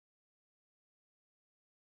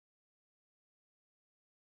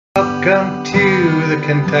Welcome to the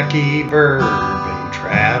Kentucky Bourbon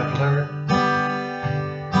Traveler.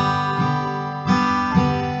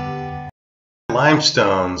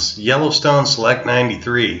 Limestone's Yellowstone Select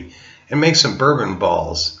 93 and make some bourbon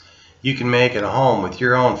balls you can make at home with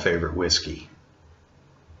your own favorite whiskey.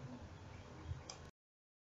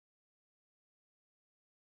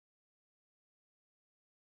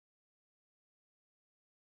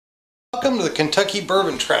 Welcome to the Kentucky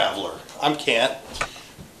Bourbon Traveler. I'm Kent.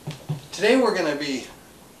 Today we're going to be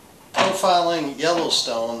profiling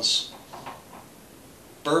Yellowstone's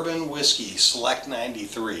Bourbon Whiskey Select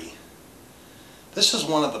 93. This is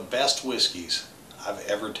one of the best whiskeys I've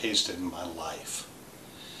ever tasted in my life.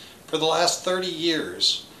 For the last 30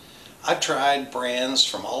 years, I've tried brands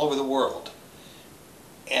from all over the world.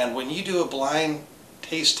 And when you do a blind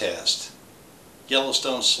taste test,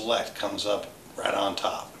 Yellowstone Select comes up right on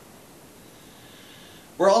top.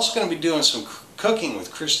 We're also going to be doing some cooking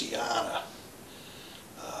with Christiana.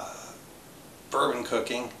 Bourbon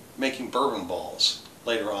cooking, making bourbon balls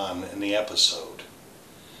later on in the episode.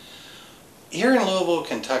 Here in Louisville,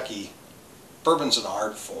 Kentucky, bourbon's an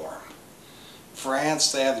art form.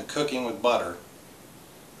 France, they have the cooking with butter.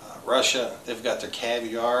 Russia, they've got their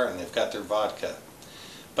caviar and they've got their vodka.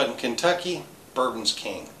 But in Kentucky, bourbon's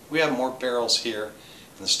king. We have more barrels here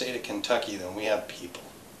in the state of Kentucky than we have people.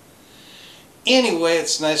 Anyway,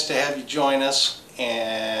 it's nice to have you join us,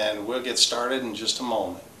 and we'll get started in just a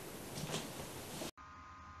moment.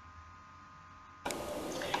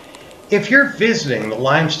 If you're visiting the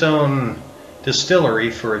Limestone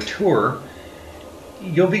Distillery for a tour,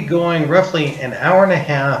 you'll be going roughly an hour and a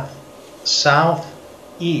half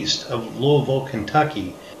southeast of Louisville,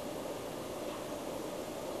 Kentucky.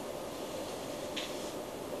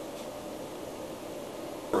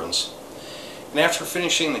 And after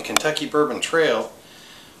finishing the Kentucky Bourbon Trail,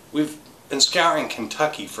 we've been scouring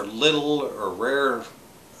Kentucky for little or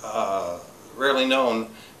rarely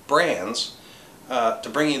known brands to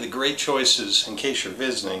bring you the great choices in case you're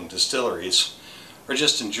visiting distilleries or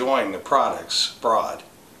just enjoying the products abroad.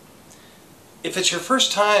 If it's your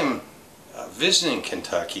first time visiting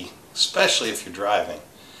Kentucky, especially if you're driving,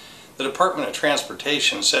 the Department of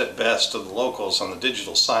Transportation said it best to the locals on the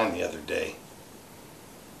digital sign the other day.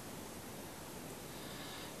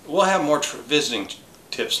 We'll have more visiting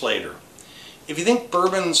tips later. If you think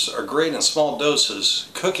bourbons are great in small doses,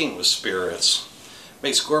 cooking with spirits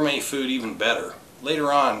makes gourmet food even better.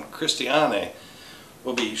 Later on, Christiane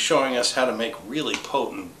will be showing us how to make really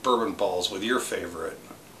potent bourbon balls with your favorite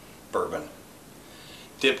bourbon,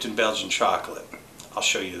 dipped in Belgian chocolate. I'll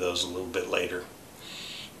show you those a little bit later.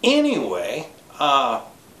 Anyway,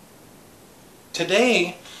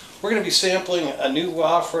 today we're going to be sampling a new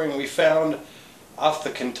offering we found off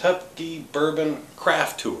the Kentucky Bourbon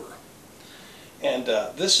Craft Tour. And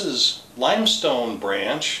this is Limestone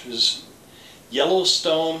branch, is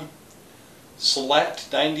Yellowstone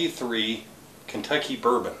Select 93 Kentucky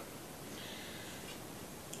Bourbon.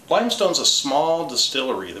 Limestone's a small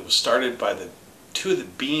distillery that was started by two of the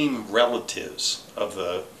Beam relatives of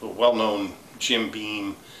the well-known Jim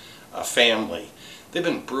Beam family. They've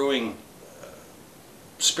been brewing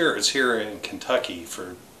spirits here in Kentucky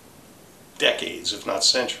for decades, if not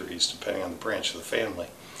centuries, depending on the branch of the family.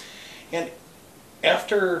 And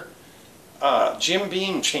after Jim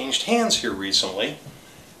Beam changed hands here recently,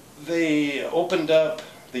 they opened up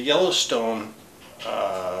the Yellowstone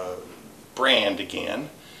brand again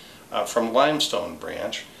from Limestone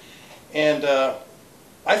branch. And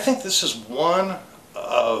I think this is one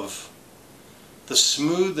of the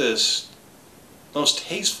smoothest, most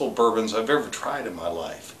tasteful bourbons I've ever tried in my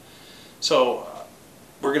life. So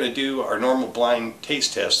we're going to do our normal blind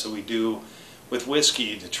taste test that we do with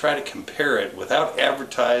whiskey to try to compare it without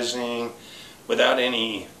advertising, without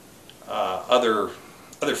any other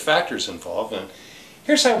factors involved. And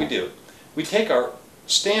here's how we do it. We take our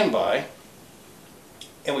standby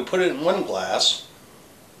and we put it in one glass,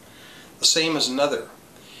 the same as another.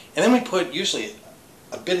 And then we put usually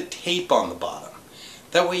a bit of tape on the bottom.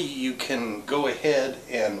 That way you can go ahead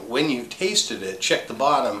and when you've tasted it, check the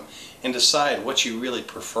bottom and decide what you really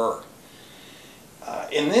prefer.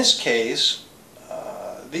 In this case,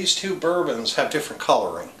 these two bourbons have different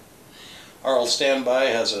coloring. Our old standby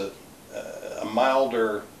has a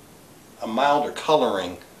milder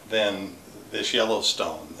coloring than this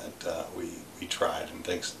Yellowstone that we tried and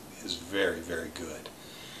thinks is very, very good.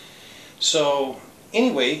 So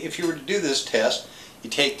anyway, if you were to do this test, you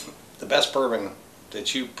take the best bourbon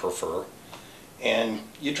that you prefer and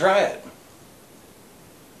you try it.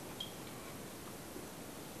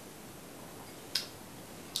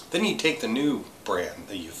 Then you take the new brand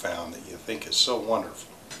that you found that you think is so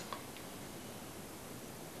wonderful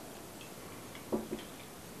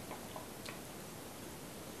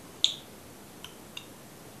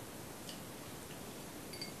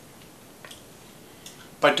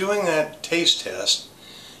By doing that taste test,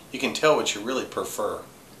 you can tell what you really prefer.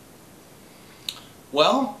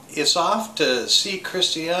 Well, it's off to see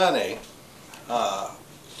Christiane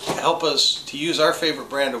help us to use our favorite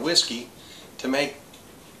brand of whiskey to make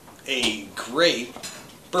a great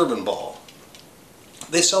bourbon ball.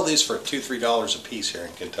 They sell these for $2, $3 a piece here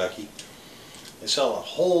in Kentucky. They sell a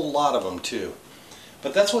whole lot of them too.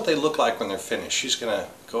 But that's what they look like when they're finished. She's going to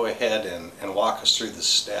go ahead and walk us through the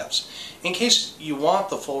steps. In case you want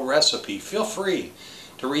the full recipe, feel free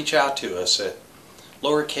to reach out to us at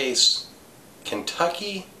lowercase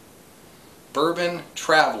Kentucky Bourbon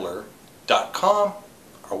Traveler.com,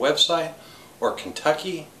 our website, or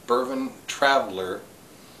Kentucky Bourbon Traveler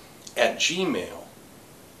at Gmail.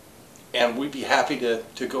 And we'd be happy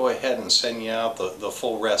to go ahead and send you out the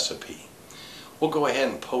full recipe. We'll go ahead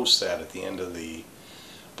and post that at the end of the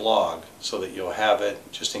blog so that you'll have it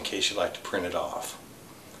just in case you'd like to print it off.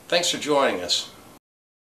 Thanks for joining us.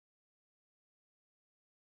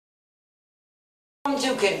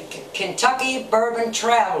 Welcome to Kentucky Bourbon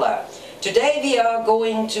Traveler. Today we are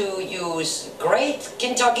going to use great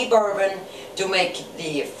Kentucky bourbon to make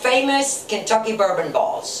the famous Kentucky bourbon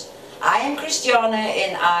balls. I am Christiane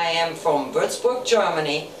and I am from Würzburg,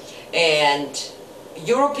 Germany, and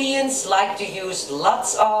Europeans like to use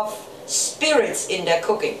lots of spirits in their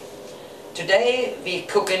cooking. Today we're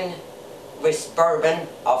cooking with bourbon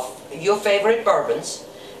of your favorite bourbons,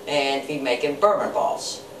 and we're making bourbon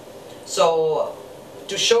balls. So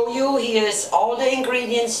to show you, here's all the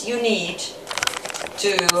ingredients you need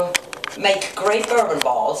to make great bourbon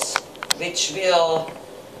balls, which will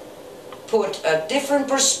put a different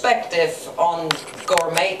perspective on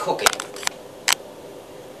gourmet cooking.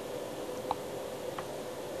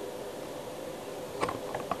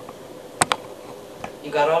 You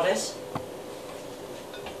got all this?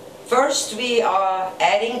 First we are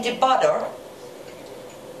adding the butter,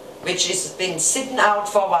 which has been sitting out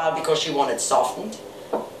for a while because you want it softened,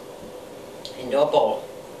 into a bowl.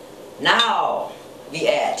 Now we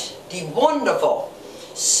add the wonderful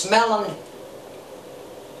smelling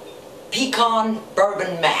pecan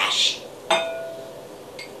bourbon mash.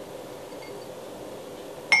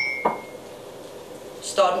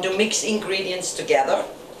 Starting to mix ingredients together.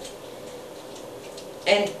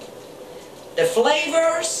 And the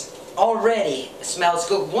flavors already smells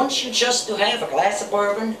good. Want you just to have a glass of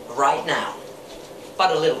bourbon right now, but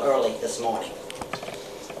a little early this morning.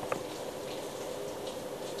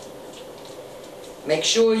 Make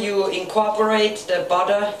sure you incorporate the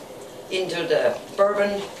butter into the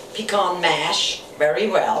bourbon pecan mash very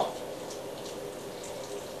well.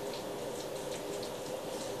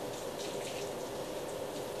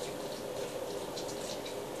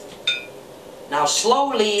 Now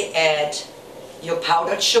slowly add your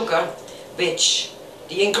powdered sugar, which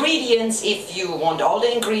the ingredients, if you want all the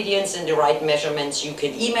ingredients in the right measurements, you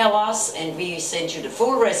can email us and we send you the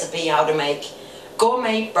full recipe how to make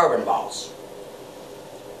gourmet bourbon balls.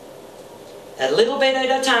 A little bit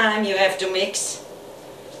at a time you have to mix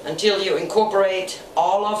until you incorporate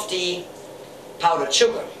all of the powdered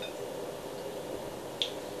sugar.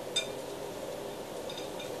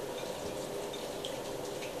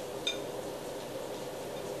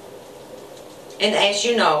 And as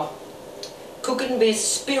you know, cooking with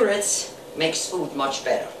spirits makes food much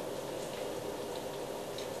better.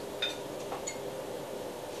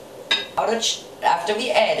 After we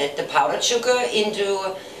added the powdered sugar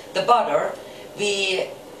into the butter, we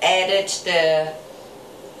added the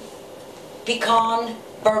pecan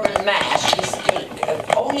bourbon mash. This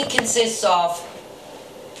only consists of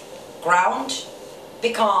ground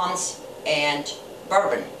pecans and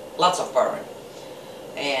bourbon, lots of bourbon.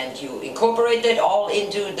 And you incorporate that all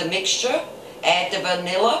into the mixture, add the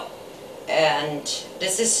vanilla, and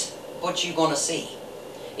this is what you're gonna see.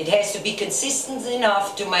 It has to be consistent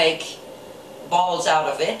enough to make balls out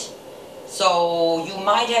of it, so you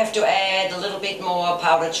might have to add a little bit more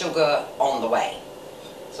powdered sugar on the way.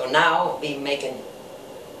 So now we're making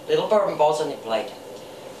little bourbon balls on the plate.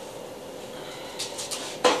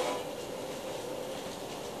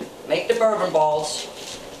 Make the bourbon balls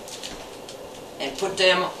and put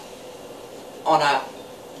them on a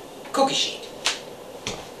cookie sheet,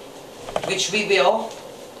 which we will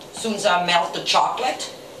as soon as I melt the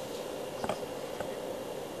chocolate.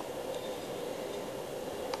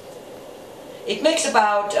 It makes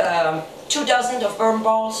about 2 dozen of bourbon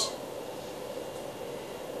balls,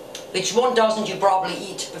 which 1 dozen you probably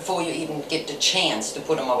eat before you even get the chance to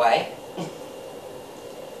put them away,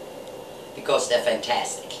 because they're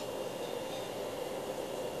fantastic.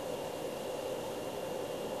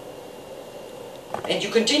 And you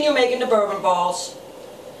continue making the bourbon balls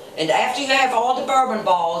And after you have all the bourbon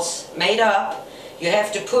balls made up, you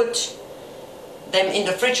have to put them in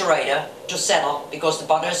the refrigerator to settle because the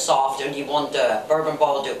butter is soft and you want the bourbon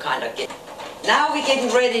ball to kind of get... Now we're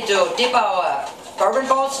getting ready to dip our bourbon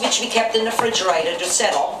balls, which we kept in the refrigerator to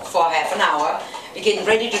settle for half an hour. We're getting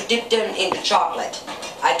ready to dip them in the chocolate.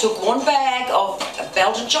 I took 1 bag of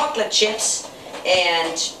Belgian chocolate chips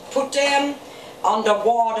and put them on the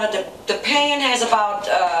water. The pan has about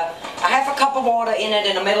a half a cup of water in it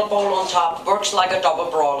and a metal bowl on top. Works like a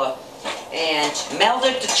double broiler. And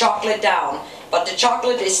melted the chocolate down. But the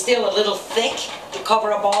chocolate is still a little thick to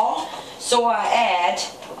cover a ball. So I add,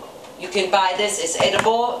 you can buy this, it's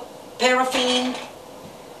edible paraffin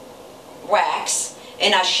wax.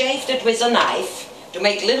 And I shaved it with a knife to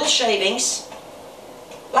make little shavings,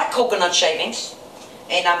 like coconut shavings.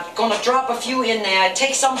 And I'm gonna drop a few in there. It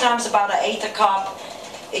takes sometimes about 1/8 a cup.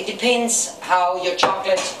 It depends how your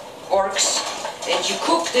chocolate works. And you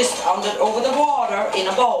cook this over the water in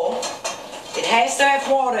a bowl. It has to have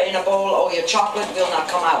water in a bowl or your chocolate will not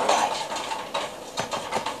come out right.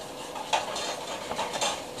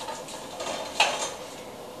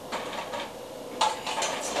 Okay,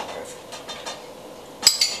 that's not perfect.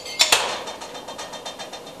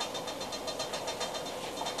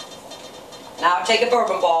 Now take a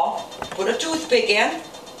bourbon ball, put a toothpick in,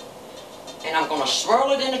 and I'm going to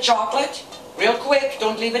swirl it in the chocolate real quick,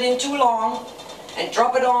 don't leave it in too long, and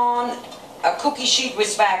drop it on a cookie sheet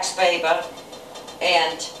with wax paper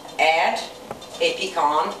and add a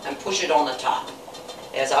pecan and push it on the top.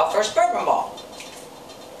 There's our first bourbon ball.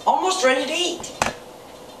 Almost ready to eat.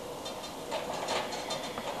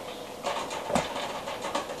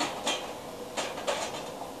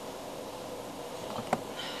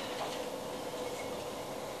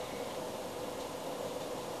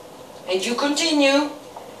 And you continue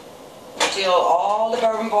until all the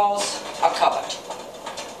bourbon balls are covered.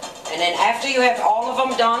 And then after you have all of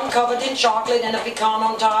them done, covered in chocolate and a pecan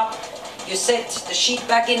on top, you set the sheet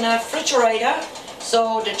back in the refrigerator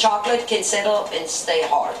so the chocolate can settle and stay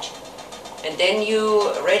hard. And then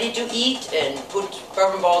you're ready to eat and put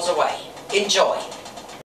bourbon balls away. Enjoy.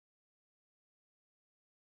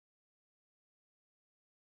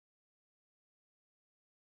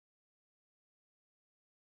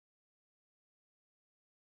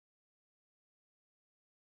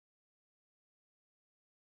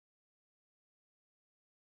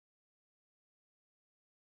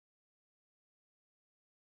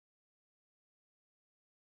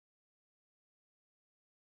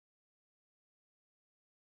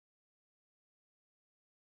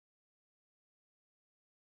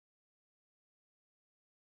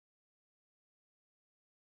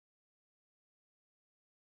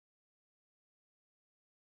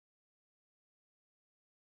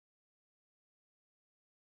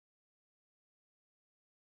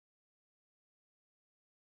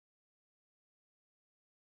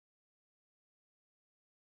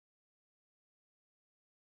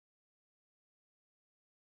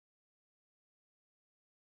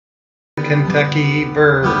 Kentucky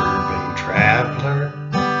Bourbon Traveler.